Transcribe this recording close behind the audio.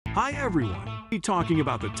Hi everyone! We'll be talking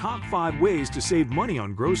about the top 5 ways to save money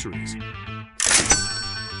on groceries.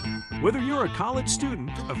 Whether you're a college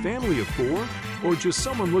student, a family of 4, or just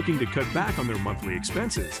someone looking to cut back on their monthly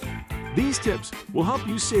expenses, these tips will help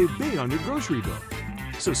you save big on your grocery bill.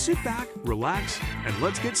 So sit back, relax, and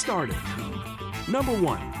let's get started. Number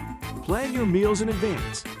 1. Plan your meals in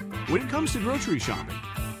advance. When it comes to grocery shopping,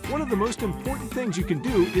 one of the most important things you can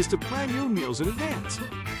do is to plan your meals in advance.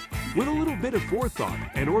 With a little bit of forethought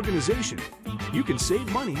and organization, you can save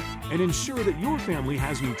money and ensure that your family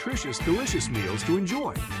has nutritious, delicious meals to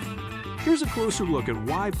enjoy. Here's a closer look at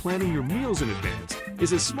why planning your meals in advance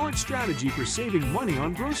is a smart strategy for saving money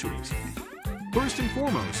on groceries. First and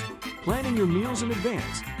foremost, planning your meals in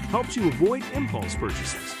advance helps you avoid impulse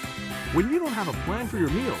purchases. When you don't have a plan for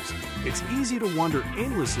your meals, it's easy to wander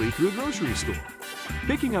aimlessly through a grocery store,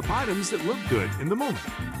 picking up items that look good in the moment.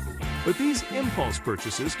 But these impulse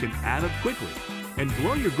purchases can add up quickly and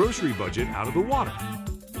blow your grocery budget out of the water.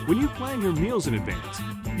 When you plan your meals in advance,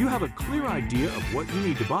 you have a clear idea of what you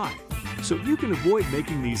need to buy, so you can avoid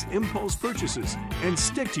making these impulse purchases and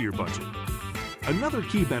stick to your budget. Another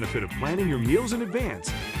key benefit of planning your meals in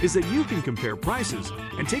advance is that you can compare prices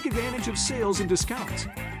and take advantage of sales and discounts.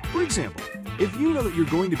 For example, if you know that you're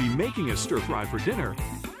going to be making a stir-fry for dinner,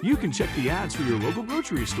 you can check the ads for your local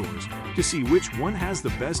grocery stores to see which one has the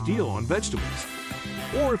best deal on vegetables.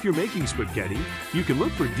 Or if you're making spaghetti, you can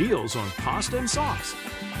look for deals on pasta and sauce.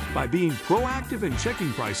 By being proactive and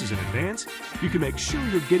checking prices in advance, you can make sure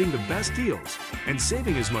you're getting the best deals and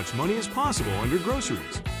saving as much money as possible on your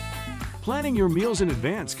groceries. Planning your meals in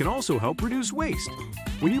advance can also help reduce waste.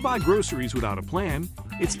 When you buy groceries without a plan,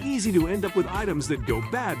 it's easy to end up with items that go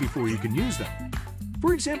bad before you can use them.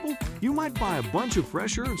 For example, you might buy a bunch of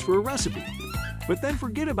fresh herbs for a recipe, but then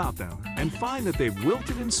forget about them and find that they've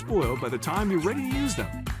wilted and spoiled by the time you're ready to use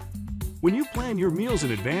them. When you plan your meals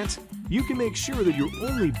in advance, you can make sure that you're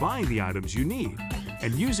only buying the items you need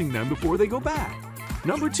and using them before they go bad.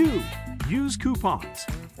 Number 2. Use coupons.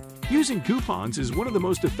 Using coupons is one of the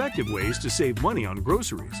most effective ways to save money on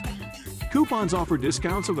groceries. Coupons offer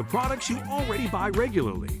discounts on the products you already buy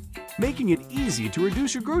regularly, making it easy to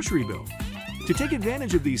reduce your grocery bill. To take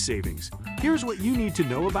advantage of these savings, here's what you need to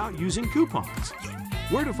know about using coupons.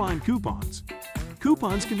 Where to find coupons.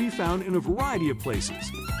 Coupons can be found in a variety of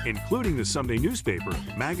places, including the Sunday newspaper,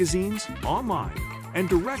 magazines, online, and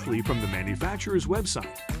directly from the manufacturer's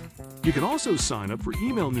website. You can also sign up for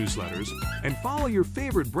email newsletters and follow your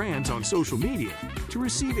favorite brands on social media to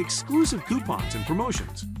receive exclusive coupons and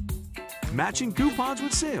promotions. Matching coupons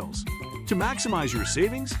with sales. To maximize your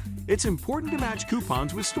savings, it's important to match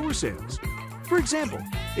coupons with store sales. For example,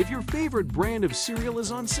 if your favorite brand of cereal is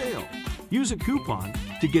on sale, use a coupon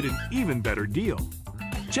to get an even better deal.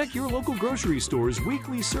 Check your local grocery store's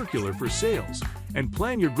weekly circular for sales and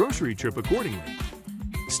plan your grocery trip accordingly.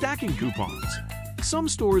 Stacking coupons. Some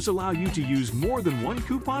stores allow you to use more than one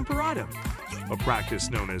coupon per item, a practice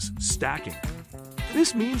known as stacking.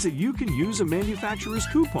 This means that you can use a manufacturer's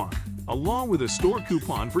coupon along with a store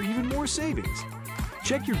coupon for even more savings.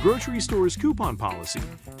 Check your grocery store's coupon policy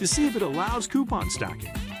to see if it allows coupon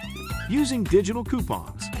stacking. Using digital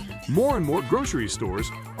coupons. More and more grocery stores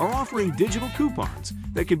are offering digital coupons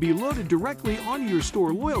that can be loaded directly onto your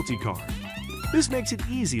store loyalty card. This makes it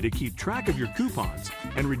easy to keep track of your coupons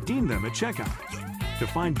and redeem them at checkout. To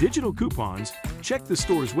find digital coupons, check the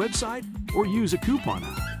store's website or use a coupon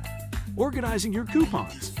app. Organizing your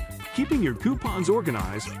coupons. Keeping your coupons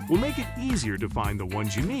organized will make it easier to find the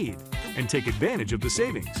ones you need and take advantage of the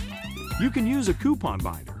savings. You can use a coupon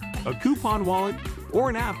binder, a coupon wallet, or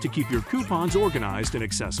an app to keep your coupons organized and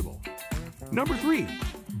accessible. Number 3.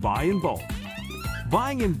 Buy in bulk.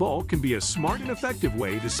 Buying in bulk can be a smart and effective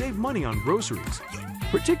way to save money on groceries,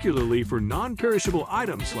 particularly for non-perishable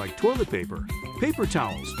items like toilet paper, paper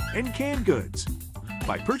towels, and canned goods.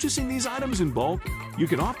 By purchasing these items in bulk, you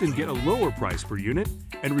can often get a lower price per unit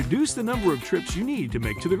and reduce the number of trips you need to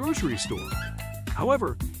make to the grocery store.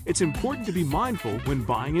 However, it's important to be mindful when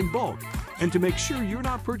buying in bulk and to make sure you're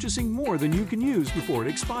not purchasing more than you can use before it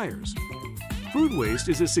expires. Food waste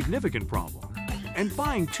is a significant problem, and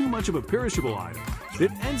buying too much of a perishable item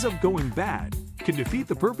that ends up going bad can defeat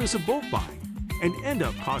the purpose of bulk buying and end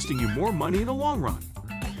up costing you more money in the long run.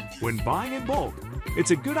 When buying in bulk,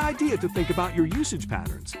 it's a good idea to think about your usage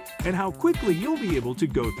patterns and how quickly you'll be able to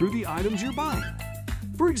go through the items you're buying.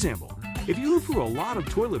 For example, if you look through a lot of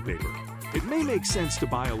toilet paper, it may make sense to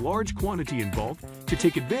buy a large quantity in bulk to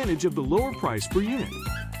take advantage of the lower price per unit.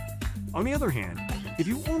 On the other hand, if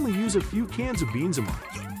you only use a few cans of beans a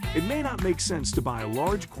month, it may not make sense to buy a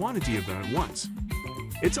large quantity of them at once.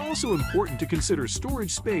 It's also important to consider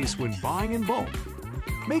storage space when buying in bulk.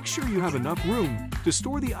 Make sure you have enough room to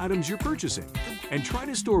store the items you're purchasing, and try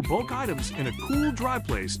to store bulk items in a cool, dry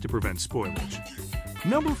place to prevent spoilage.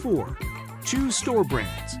 Number 4. Choose store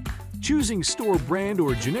brands. Choosing store brand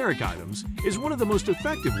or generic items is one of the most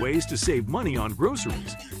effective ways to save money on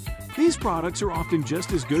groceries. These products are often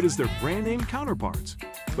just as good as their brand name counterparts,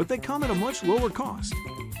 but they come at a much lower cost.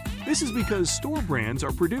 This is because store brands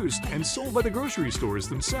are produced and sold by the grocery stores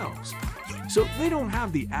themselves, so they don't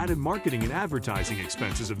have the added marketing and advertising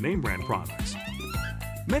expenses of name brand products.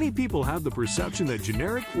 Many people have the perception that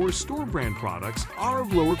generic or store brand products are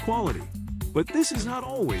of lower quality, but this is not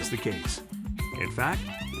always the case. In fact,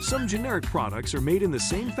 some generic products are made in the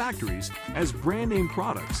same factories as brand name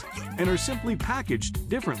products and are simply packaged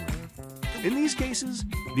differently. In these cases,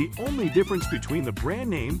 the only difference between the brand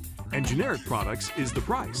name and generic products is the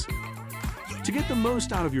price. To get the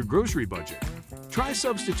most out of your grocery budget, try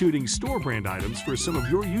substituting store brand items for some of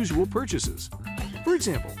your usual purchases. For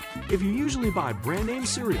example, if you usually buy brand name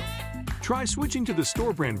cereal, try switching to the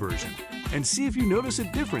store brand version and see if you notice a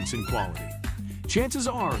difference in quality. Chances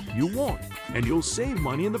are you won't, and you'll save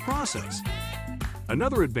money in the process.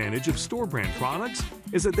 Another advantage of store brand products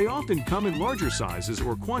is that they often come in larger sizes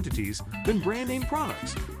or quantities than brand name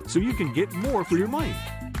products, so you can get more for your money.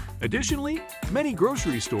 Additionally, many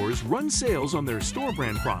grocery stores run sales on their store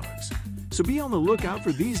brand products, so be on the lookout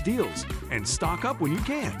for these deals and stock up when you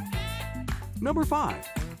can. Number 5.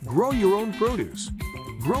 Grow your own produce.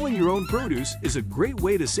 Growing your own produce is a great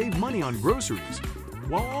way to save money on groceries,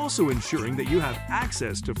 while also ensuring that you have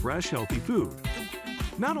access to fresh, healthy food.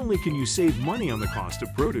 Not only can you save money on the cost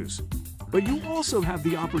of produce, but you also have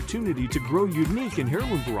the opportunity to grow unique and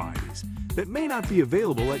heirloom varieties that may not be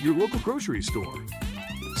available at your local grocery store.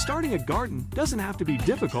 Starting a garden doesn't have to be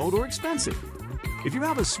difficult or expensive. If you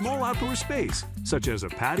have a small outdoor space, such as a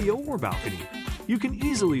patio or balcony, you can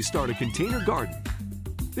easily start a container garden.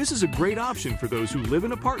 This is a great option for those who live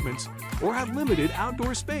in apartments or have limited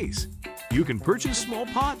outdoor space. You can purchase small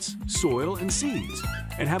pots, soil, and seeds,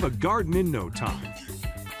 and have a garden in no time.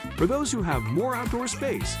 For those who have more outdoor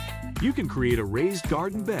space, you can create a raised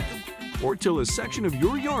garden bed or till a section of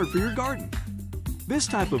your yard for your garden. This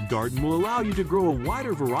type of garden will allow you to grow a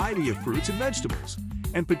wider variety of fruits and vegetables,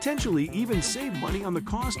 and potentially even save money on the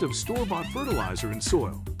cost of store-bought fertilizer and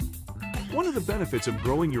soil. One of the benefits of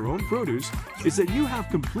growing your own produce is that you have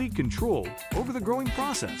complete control over the growing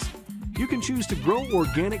process. You can choose to grow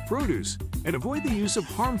organic produce and avoid the use of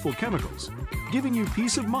harmful chemicals, giving you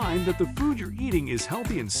peace of mind that the food you're eating is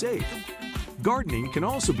healthy and safe. Gardening can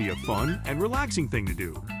also be a fun and relaxing thing to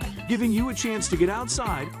do, giving you a chance to get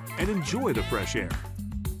outside and enjoy the fresh air.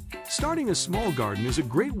 Starting a small garden is a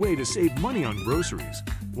great way to save money on groceries,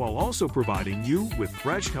 while also providing you with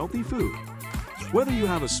fresh, healthy food. Whether you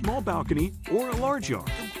have a small balcony or a large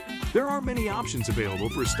yard, there are many options available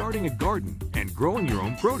for starting a garden and growing your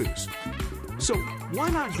own produce. So why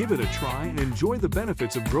not give it a try and enjoy the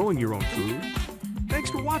benefits of growing your own food? Thanks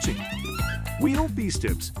for watching. We hope these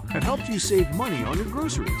tips have helped you save money on your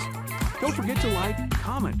groceries. Don't forget to like,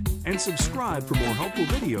 comment, and subscribe for more helpful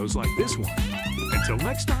videos like this one. Until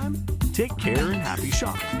next time, take care and happy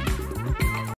shopping.